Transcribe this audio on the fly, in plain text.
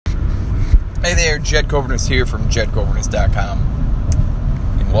Hey there, Jed Coverness here from JedCoverness.com,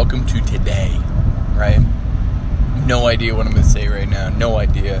 and welcome to today, right? No idea what I'm going to say right now, no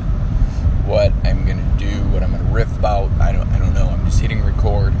idea what I'm going to do, what I'm going to riff about, I don't know, I'm just hitting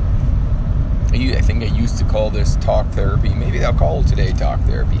record. I think I used to call this talk therapy, maybe I'll call today talk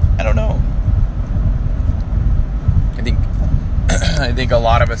therapy, I don't know. I think a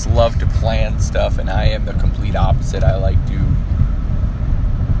lot of us love to plan stuff, and I am the complete opposite. I like to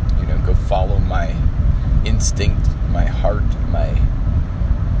go follow my instinct, my heart, my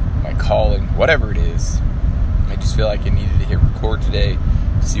calling, whatever it is. I just feel like I needed to hit record today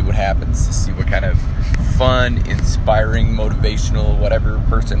to see what happens, to see what kind of fun, inspiring, motivational, whatever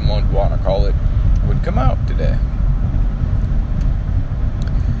person would want to call it, would come out today.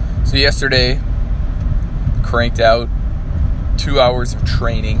 So yesterday, cranked out 2 hours of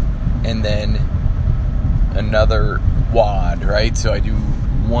training and then another WOD, right? So I do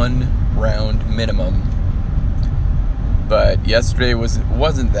 1 round minimum, but yesterday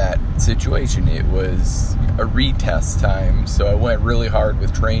wasn't that situation. It was a retest time, so I went really hard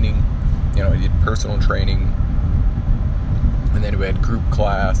with training. I did personal training, and then we had group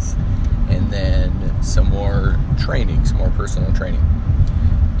class, and then some more personal training.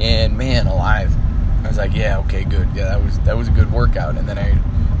 And man alive, I was like, yeah, okay, good, yeah, that was a good workout. And then I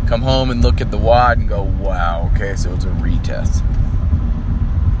come home and look at the WOD and go, wow, okay, so it's a retest.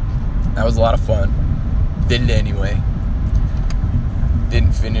 That was a lot of fun. Did it anyway.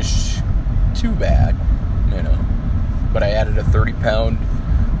 Didn't finish too bad, but I added a 30-pound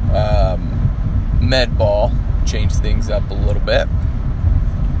med ball, changed things up a little bit.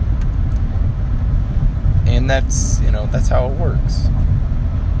 And that's how it works.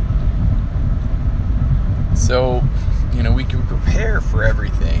 So, we can prepare for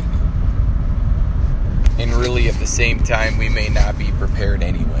everything. And really at the same time, we may not be prepared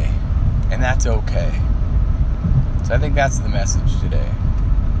anyway. And that's okay. So I think that's the message today.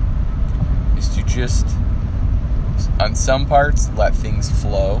 Is to just, on some parts, let things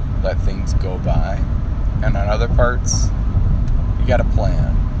flow, let things go by. And on other parts, you got a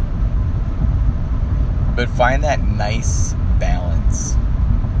plan. But find that nice balance.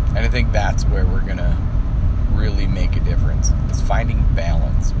 And I think that's where we're going to really make a difference. Is finding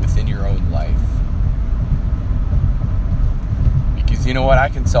balance within your own life. Because you know what? I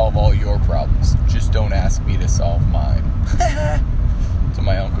can solve all your problems. Just don't ask me to solve mine. That's what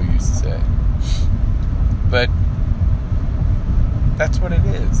my uncle used to say. But that's what it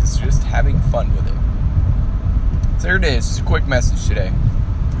is. It's just having fun with it. So there it is. Just a quick message today.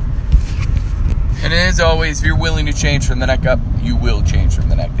 And as always, if you're willing to change from the neck up, you will change from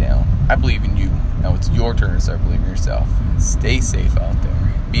the neck down. I believe in you. Now it's your turn to start believing in yourself. Stay safe out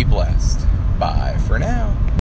there. Be blessed. Bye for now.